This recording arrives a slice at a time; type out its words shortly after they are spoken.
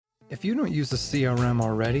If you don't use a CRM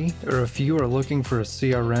already, or if you are looking for a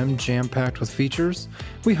CRM jam-packed with features,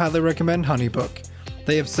 we highly recommend HoneyBook.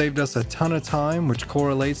 They have saved us a ton of time, which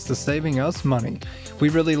correlates to saving us money. We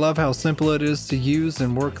really love how simple it is to use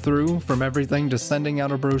and work through, from everything to sending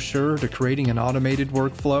out a brochure to creating an automated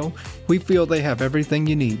workflow. We feel they have everything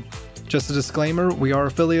you need. Just a disclaimer, we are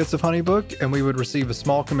affiliates of HoneyBook and we would receive a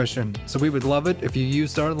small commission, so we would love it if you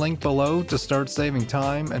used our link below to start saving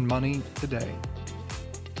time and money today.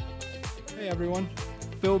 Hey everyone,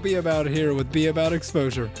 Phil Be About here with Be About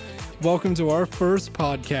Exposure. Welcome to our first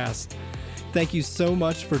podcast. Thank you so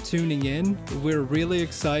much for tuning in. We're really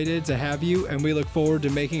excited to have you, and we look forward to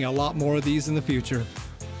making a lot more of these in the future.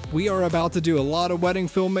 We are about to do a lot of wedding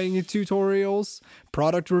filmmaking tutorials,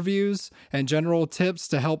 product reviews, and general tips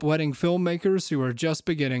to help wedding filmmakers who are just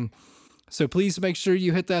beginning. So please make sure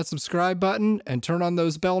you hit that subscribe button and turn on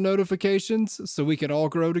those bell notifications so we can all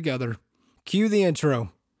grow together. Cue the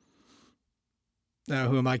intro. Oh,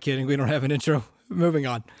 who am I kidding? We don't have an intro. Moving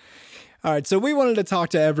on. All right, so we wanted to talk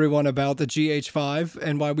to everyone about the GH5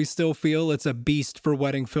 and why we still feel it's a beast for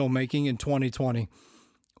wedding filmmaking in 2020.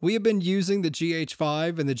 We have been using the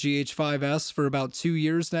GH5 and the GH5S for about 2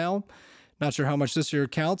 years now. Not sure how much this year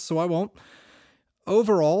counts, so I won't.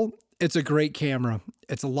 Overall, it's a great camera.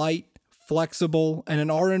 It's light, flexible, and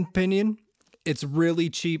in our opinion, it's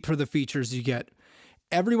really cheap for the features you get.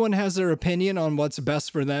 Everyone has their opinion on what's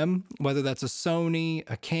best for them, whether that's a Sony,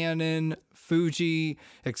 a Canon, Fuji,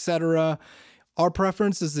 etc. Our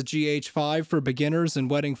preference is the GH5 for beginners in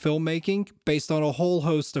wedding filmmaking based on a whole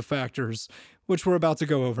host of factors, which we're about to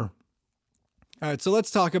go over. All right, so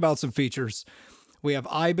let's talk about some features. We have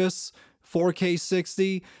IBIS, 4K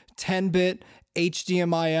 60, 10-bit,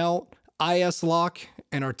 HDMI out, IS lock,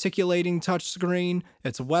 an articulating touchscreen.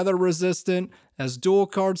 It's weather resistant, has dual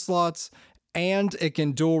card slots, and it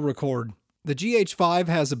can dual record. The GH5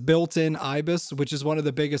 has a built-in IBIS, which is one of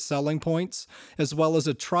the biggest selling points, as well as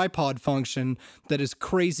a tripod function that is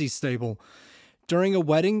crazy stable. During a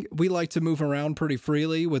wedding, we like to move around pretty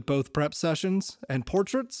freely with both prep sessions and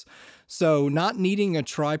portraits, so not needing a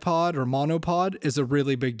tripod or monopod is a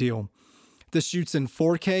really big deal. This shoots in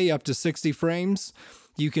 4K up to 60 frames.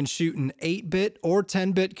 You can shoot in 8-bit or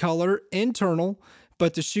 10-bit color internal,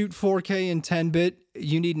 but to shoot 4K and 10-bit,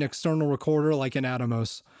 you need an external recorder like an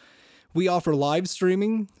Atomos. We offer live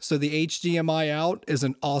streaming, so the HDMI out is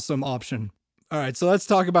an awesome option. All right, so let's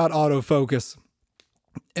talk about autofocus.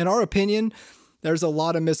 In our opinion, there's a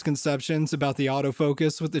lot of misconceptions about the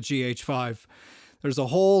autofocus with the GH5. There's a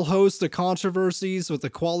whole host of controversies with the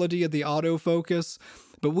quality of the autofocus,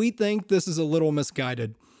 but we think this is a little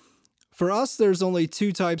misguided. For us, there's only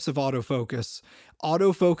two types of autofocus: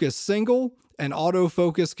 autofocus single and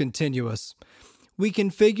autofocus continuous. We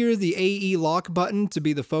configure the AE lock button to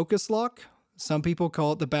be the focus lock. Some people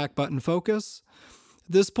call it the back button focus.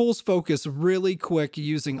 This pulls focus really quick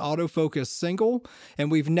using autofocus single,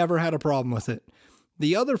 and we've never had a problem with it.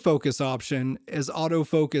 The other focus option is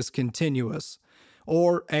autofocus continuous,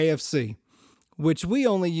 or AFC, which we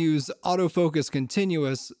only use autofocus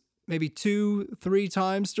continuous maybe 2-3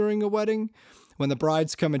 times during a wedding, when the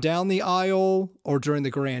bride's coming down the aisle, or during the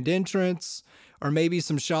grand entrance, or maybe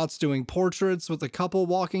some shots doing portraits with a couple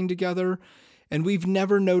walking together, and we've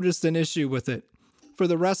never noticed an issue with it. For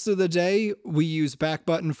the rest of the day, we use back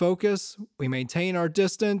button focus, we maintain our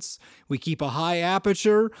distance, we keep a high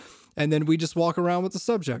aperture, and then we just walk around with the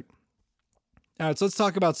subject. All right, so let's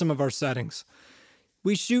talk about some of our settings.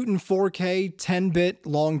 We shoot in 4K 10-bit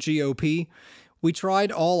long GOP. We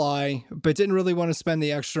tried All-I, but didn't really want to spend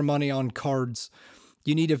the extra money on cards.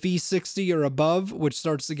 You need a V60 or above, which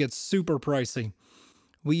starts to get super pricey.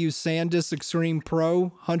 We use SanDisk Extreme Pro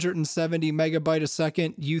 170 megabyte a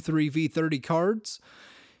second U3 V30 cards.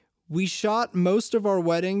 We shot most of our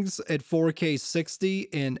weddings at 4K 60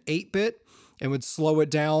 in 8-bit and would slow it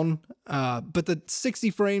down, but the 60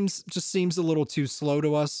 frames just seems a little too slow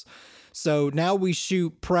to us. So now we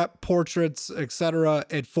shoot prep, portraits, etc.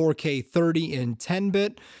 at 4K 30 in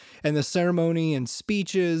 10-bit, and the ceremony and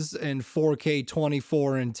speeches in 4K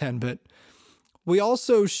 24 and 10-bit. We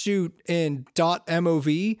also shoot in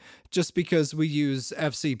 .mov just because we use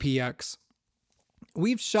FCPX.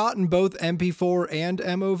 We've shot in both MP4 and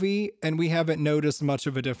MOV, and we haven't noticed much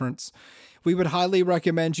of a difference. We would highly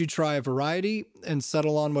recommend you try a variety and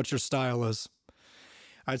settle on what your style is.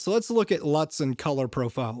 All right, so let's look at LUTs and color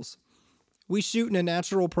profiles. We shoot in a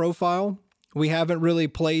natural profile. We haven't really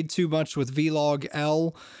played too much with Vlog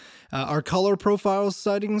L. Our color profile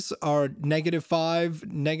settings are -5,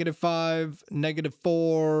 -5,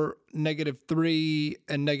 -4, -3,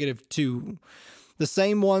 and -2. The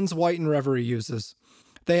same ones White and Reverie uses.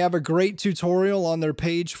 They have a great tutorial on their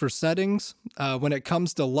page for settings. When it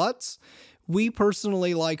comes to LUTs, we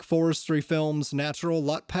personally like Forestry Films Natural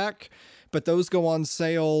LUT Pack, but those go on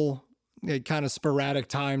sale at kind of sporadic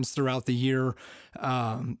times throughout the year.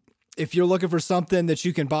 If you're looking for something that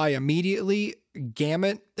you can buy immediately,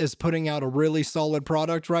 Gamut is putting out a really solid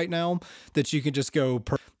product right now that you can just go.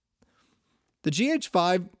 The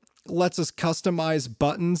GH5 lets us customize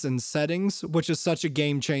buttons and settings, which is such a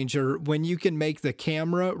game changer when you can make the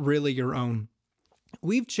camera really your own.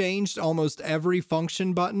 We've changed almost every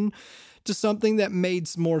function button to something that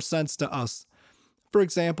made more sense to us. For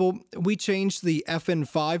example, we changed the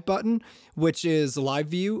FN5 button, which is live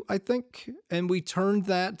view, I think, and we turned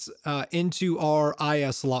that into our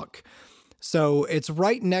IS lock. So it's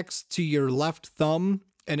right next to your left thumb,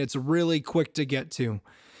 and it's really quick to get to.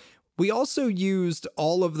 We also used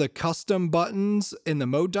all of the custom buttons in the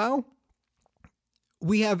mode dial.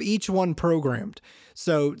 We have each one programmed.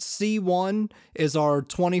 So C1 is our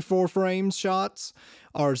 24 frames shots,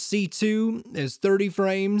 our C2 is 30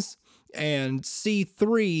 frames, and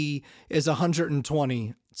C3 is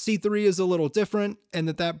 120. C3 is a little different in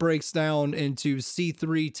that breaks down into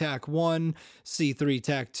C3 TAC 1, C3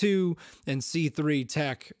 TAC 2, and C3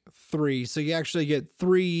 TAC 3. So you actually get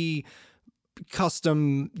 3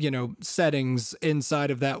 custom, settings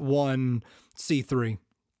inside of that one C3.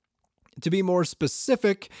 To be more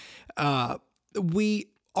specific, our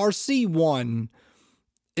C1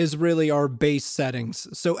 is really our base settings.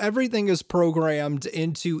 So everything is programmed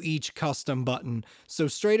into each custom button. So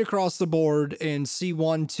straight across the board in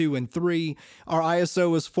C1, 2, and 3, our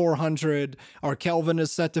ISO is 400, our Kelvin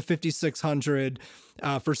is set to 5600.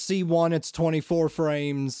 For C1, it's 24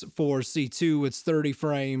 frames. For C2, it's 30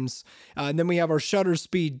 frames. And then we have our shutter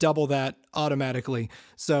speed double that automatically.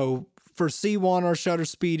 So for C1, our shutter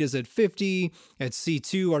speed is at 50. At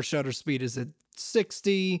C2, our shutter speed is at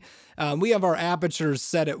 60. We have our apertures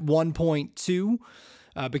set at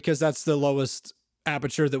 1.2 because that's the lowest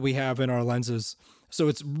aperture that we have in our lenses. So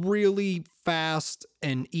it's really fast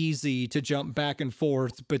and easy to jump back and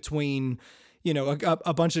forth between,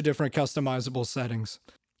 a bunch of different customizable settings.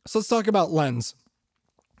 So let's talk about lens.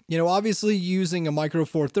 Obviously using a micro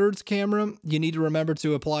four thirds camera, you need to remember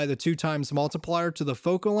to apply the 2x multiplier to the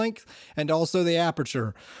focal length and also the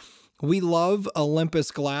aperture. We love Olympus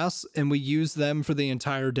glass and we use them for the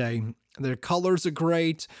entire day. Their colors are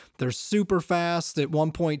great. They're super fast at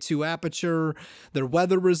 1.2 aperture. They're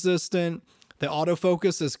weather resistant. The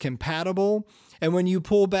autofocus is compatible. And when you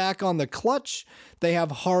pull back on the clutch, they have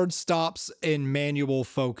hard stops in manual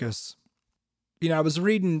focus. I was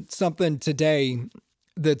reading something today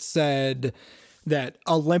that said that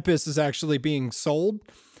Olympus is actually being sold.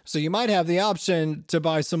 So you might have the option to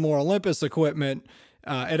buy some more Olympus equipment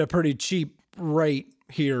at a pretty cheap rate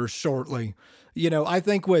here shortly. I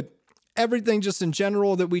think with everything just in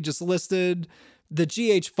general that we just listed, the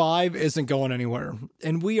GH5 isn't going anywhere.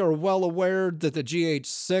 And we are well aware that the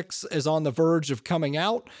GH6 is on the verge of coming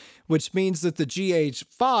out, which means that the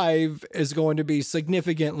GH5 is going to be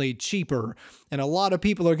significantly cheaper. And a lot of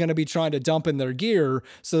people are going to be trying to dump in their gear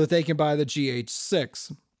so that they can buy the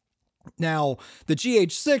GH6. Now, the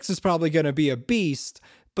GH6 is probably going to be a beast,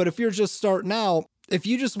 but if you're just starting out, if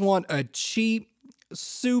you just want a cheap,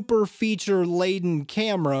 super feature-laden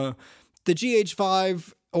camera, the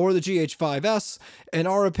GH5 or the GH5S, in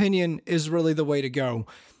our opinion, is really the way to go.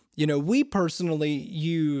 We personally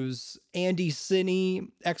use Andy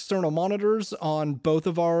Cine external monitors on both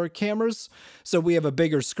of our cameras. So we have a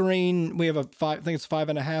bigger screen. We have I think it's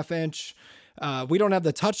 5.5 inch. We don't have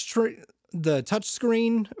the touch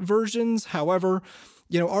screen versions. However,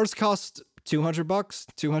 ours cost $200,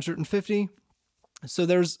 $250.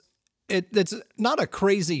 So it's not a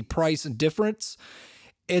crazy price difference.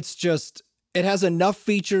 It's just, it has enough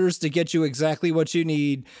features to get you exactly what you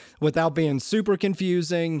need without being super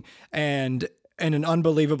confusing and an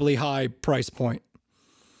unbelievably high price point.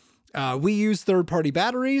 We use third-party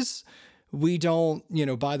batteries. We don't,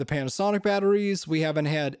 buy the Panasonic batteries. We haven't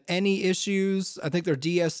had any issues. I think they're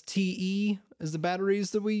DSTE is the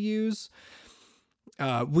batteries that we use.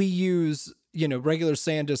 We use, regular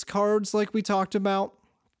SanDisk cards like we talked about.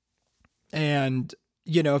 And,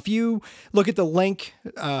 if you look at the link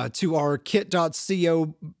to our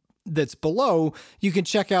kit.co that's below, you can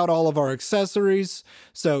check out all of our accessories.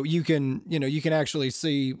 So you can actually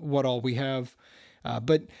see what all we have.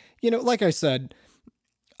 But, like I said,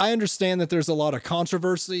 I understand that there's a lot of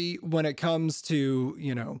controversy when it comes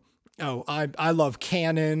to, I love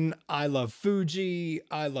Canon, I love Fuji,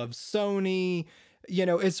 I love Sony.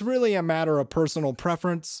 It's really a matter of personal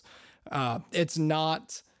preference. It's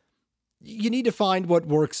not, you need to find what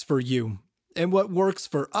works for you. And what works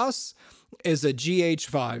for us is a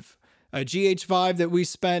GH5. A GH5 that we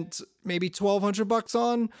spent maybe $1,200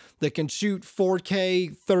 on that can shoot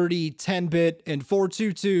 4K, 30, 10-bit, and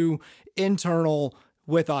 422 internal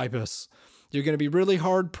with IBIS. You're going to be really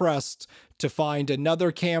hard pressed to find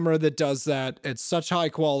another camera that does that at such high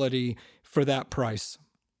quality for that price.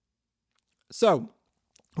 So,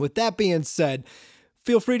 with that being said,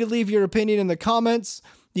 feel free to leave your opinion in the comments.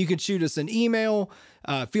 You can shoot us an email.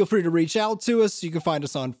 Feel free to reach out to us. You can find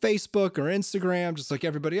us on Facebook or Instagram, just like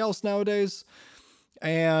everybody else nowadays.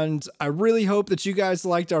 And I really hope that you guys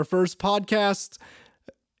liked our first podcast.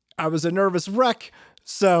 I was a nervous wreck,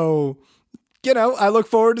 so, I look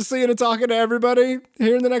forward to seeing and talking to everybody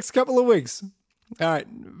here in the next couple of weeks. All right,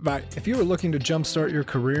 bye. If you are looking to jumpstart your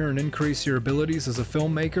career and increase your abilities as a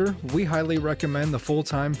filmmaker, we highly recommend the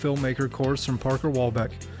Full-Time Filmmaker course from Parker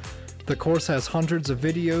Walbeck. The course has hundreds of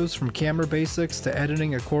videos from camera basics to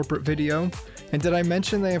editing a corporate video. And did I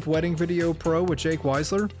mention they have Wedding Video Pro with Jake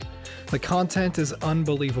Weisler? The content is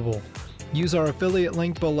unbelievable. Use our affiliate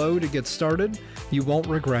link below to get started. You won't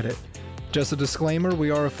regret it. Just a disclaimer, we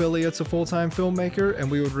are affiliates of Full-Time Filmmaker and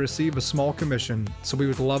we would receive a small commission. So we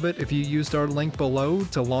would love it if you used our link below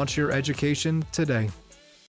to launch your education today.